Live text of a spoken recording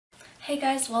Hey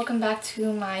guys, welcome back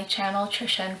to my channel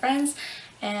Tricia and Friends,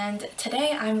 and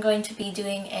today I'm going to be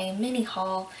doing a mini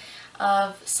haul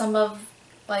of some of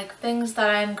things that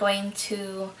I'm going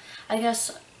to, I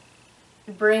guess,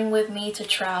 bring with me to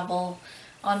travel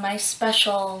on my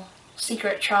special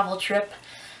secret travel trip.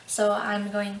 So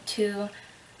I'm going to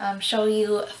show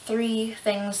you 3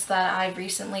 things that I've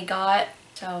recently got.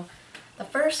 So the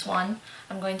first one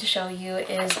I'm going to show you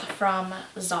is from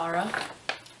Zara.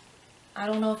 I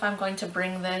don't know if I'm going to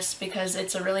bring this because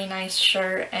it's a really nice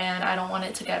shirt and I don't want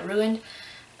it to get ruined,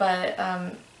 but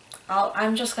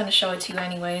I'm just going to show it to you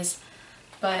anyways.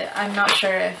 But I'm not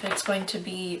sure if it's going to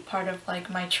be part of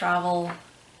my travel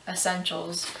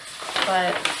essentials,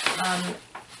 but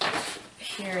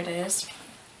here it is.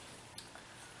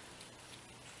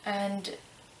 And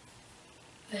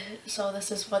so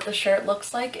this is what the shirt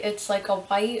looks like. It's like a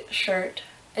white shirt.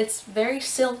 It's very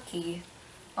silky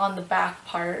on the back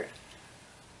part.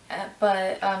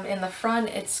 But in the front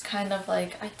it's kind of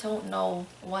I don't know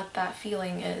what that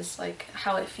feeling is,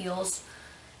 how it feels.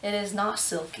 It is not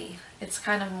silky. It's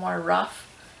kind of more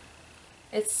rough.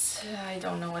 I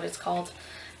don't know what it's called.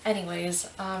 Anyways,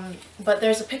 but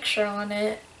there's a picture on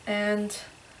it, and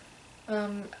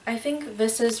I think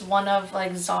this is one of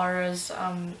Zara's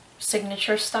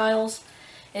signature styles.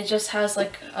 It just has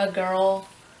a girl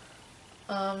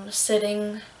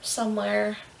sitting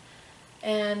somewhere,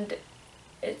 and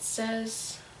it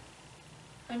says,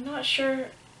 I'm not sure,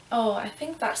 oh, I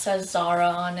think that says Zara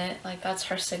on it, that's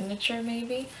her signature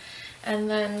maybe. And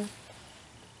then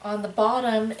on the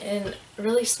bottom in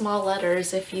really small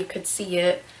letters, if you could see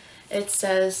it, it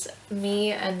says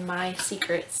me and my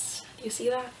secrets. Do you see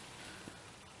that?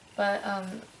 But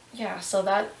yeah, so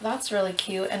that's really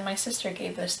cute, and my sister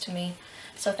gave this to me,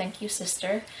 so thank you,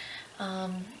 sister. Yeah,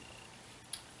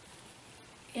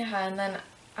 and then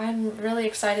I'm really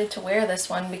excited to wear this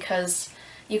one because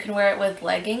you can wear it with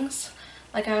leggings.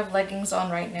 I have leggings on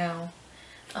right now.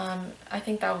 I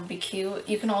think that would be cute.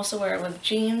 You can also wear it with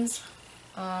jeans,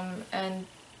 and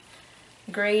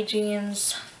gray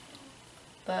jeans,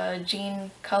 the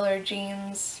colored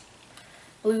jeans,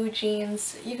 blue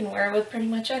jeans. You can wear it with pretty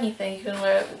much anything. You can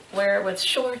wear it with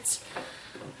shorts.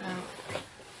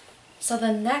 So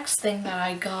the next thing that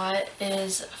I got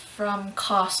is from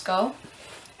Costco,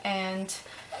 and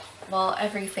well,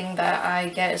 everything that I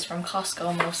get is from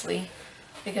Costco mostly,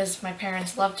 because my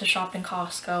parents love to shop in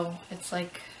Costco. It's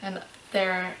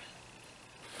their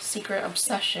secret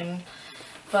obsession.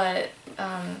 But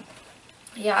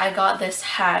yeah, I got this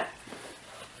hat,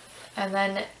 and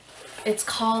then it's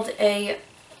called a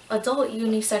adult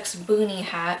unisex boonie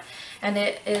hat, and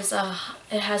it has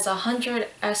 100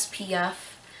 SPF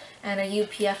and a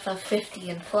UPF of 50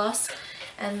 and plus.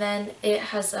 And then it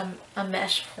has a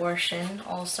mesh portion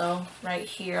also right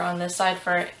here on this side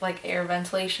for air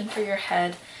ventilation for your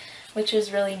head, which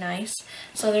is really nice.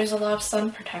 So there's a lot of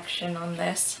sun protection on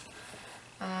this.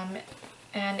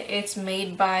 And it's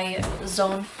made by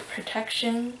Sun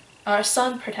Protection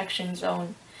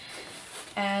Zone.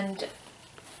 And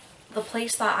the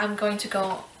place that I'm going to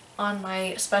go on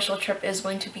my special trip is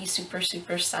going to be super,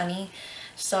 super sunny.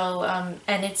 So,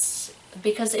 and it's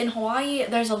because in Hawaii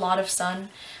there's a lot of sun,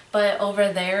 but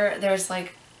over there there's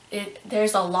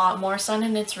a lot more sun,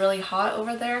 and it's really hot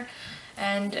over there,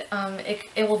 and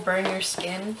it will burn your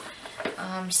skin.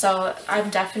 So I'm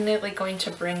definitely going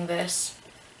to bring this,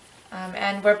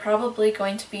 and we're probably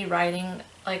going to be riding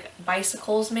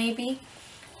bicycles maybe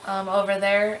over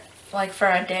there, for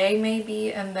a day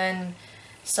maybe. And then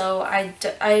so I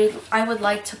would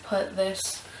like to put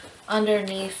this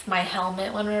underneath my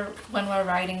helmet when we're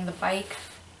riding the bike.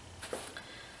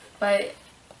 But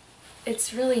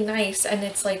it's really nice, and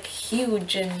it's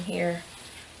huge in here.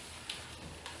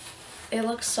 It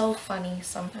looks so funny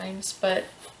sometimes,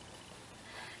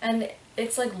 and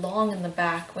it's long in the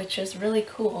back, which is really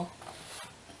cool.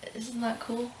 Isn't that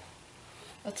cool?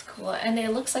 That's cool. And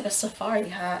it looks like a safari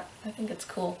hat. I think it's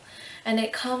cool. And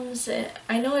it comes in,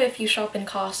 I know if you shop in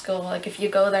Costco, if you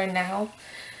go there now,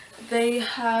 they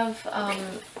have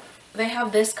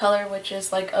this color, which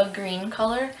is a green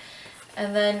color,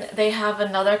 and then they have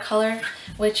another color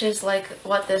which is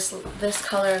what this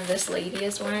color of this lady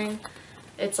is wearing.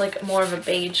 It's more of a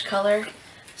beige color.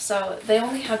 So they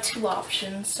only have 2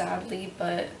 options, sadly,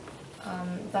 but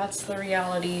that's the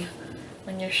reality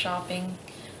when you're shopping.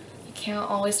 You can't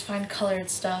always find colored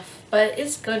stuff, but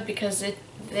it's good because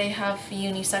they have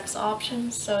unisex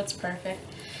options, so it's perfect.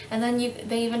 And then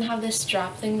they even have this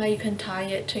strap thing that you can tie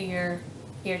it to your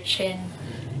chin,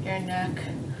 your neck,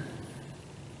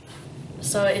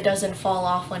 so it doesn't fall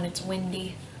off when it's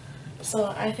windy.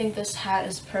 So I think this hat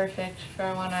is perfect for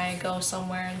when I go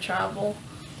somewhere and travel.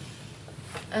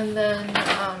 And then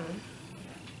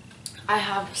I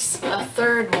have a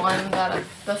third one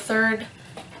the third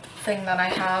thing that I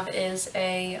have is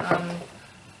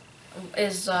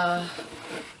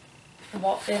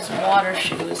water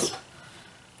shoes.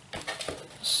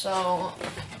 So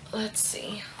let's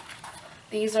see.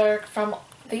 These are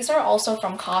also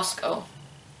from Costco.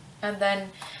 And then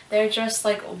they're just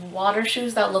like water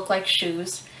shoes that look like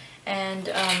shoes,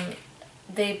 and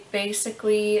they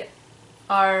basically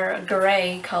are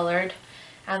gray colored,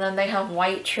 and then they have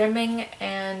white trimming,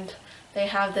 and they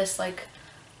have this like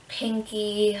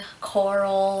pinky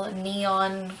coral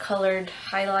neon colored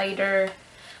highlighter,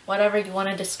 whatever you want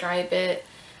to describe it.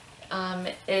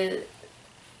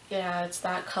 Yeah, it's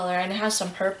that color, and it has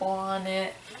some purple on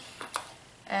it.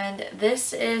 And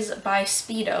this is by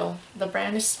Speedo. The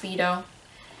brand is Speedo.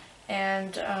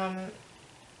 And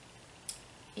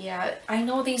yeah, I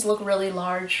know these look really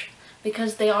large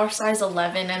because they are size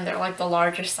 11 and they're like the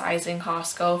largest size in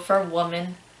Costco for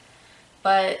women.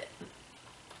 But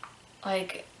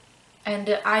like,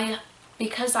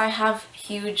 because I have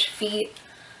huge feet,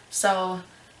 so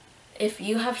if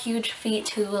you have huge feet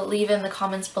too, leave in the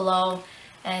comments below.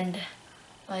 And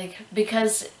like,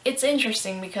 because it's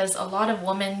interesting because a lot of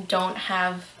women don't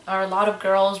have, or a lot of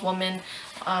girls, women,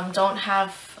 don't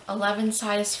have 11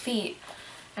 size feet.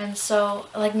 And so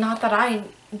like, not that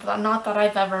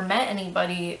I've ever met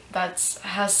anybody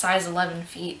has size 11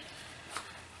 feet.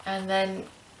 And then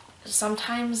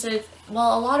sometimes a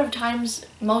lot of times,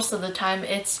 most of the time,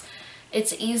 it's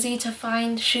easy to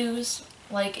find shoes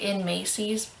like in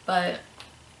Macy's, but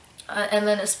and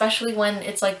then especially when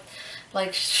it's like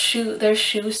there's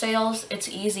shoe sales, it's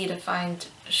easy to find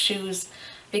shoes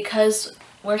because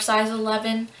we're size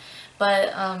 11.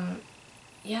 But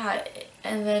yeah,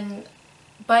 and then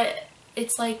but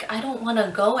it's like I don't want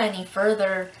to go any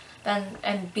further than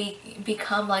and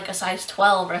become like a size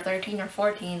 12 or 13 or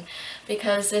 14,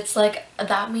 because it's like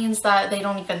that means that they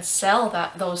don't even sell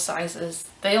those sizes.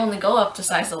 They only go up to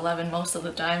size 11 most of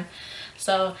the time.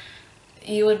 So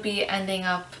you would be ending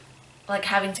up like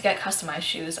having to get customized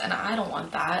shoes, and I don't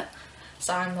want that.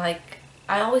 So I'm like,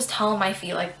 I always tell my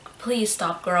feet like, please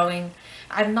stop growing.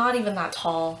 I'm not even that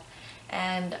tall,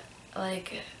 and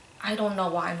like I don't know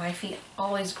why my feet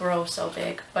always grow so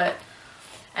big. But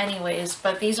anyways,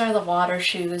 but these are the water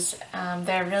shoes.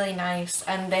 They're really nice,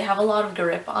 and they have a lot of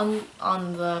grip on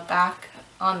the back,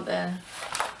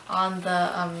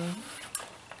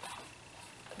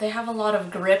 they have a lot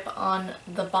of grip on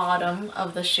the bottom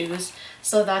of the shoes,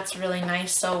 so that's really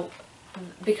nice. So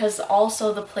because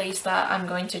also the place that I'm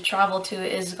going to travel to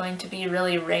is going to be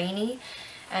really rainy,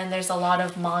 and there's a lot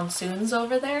of monsoons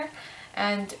over there,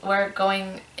 and we're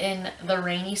going in the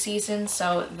rainy season,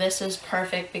 so this is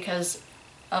perfect because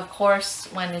of course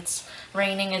when it's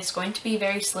raining it's going to be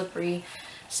very slippery,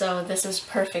 so this is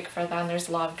perfect for that, and there's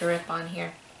a lot of grip on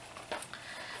here.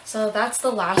 So that's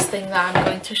the last thing that I'm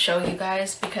going to show you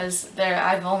guys, because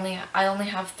I only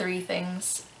have 3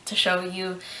 things to show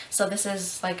you. So this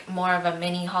is like more of a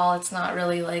mini haul. It's not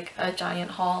really like a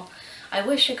giant haul. I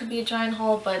wish it could be a giant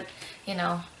haul, but you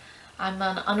know, I'm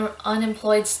an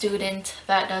unemployed student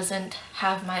that doesn't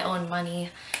have my own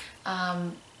money.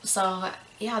 So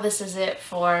yeah, this is it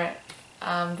for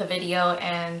the video,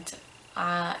 and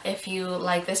if you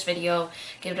like this video,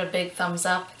 give it a big thumbs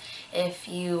up. If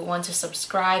you want to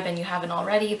subscribe and you haven't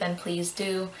already, then please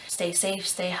do. Stay safe,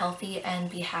 stay healthy, and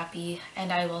be happy,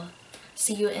 and I will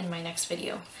see you in my next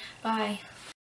video. Bye!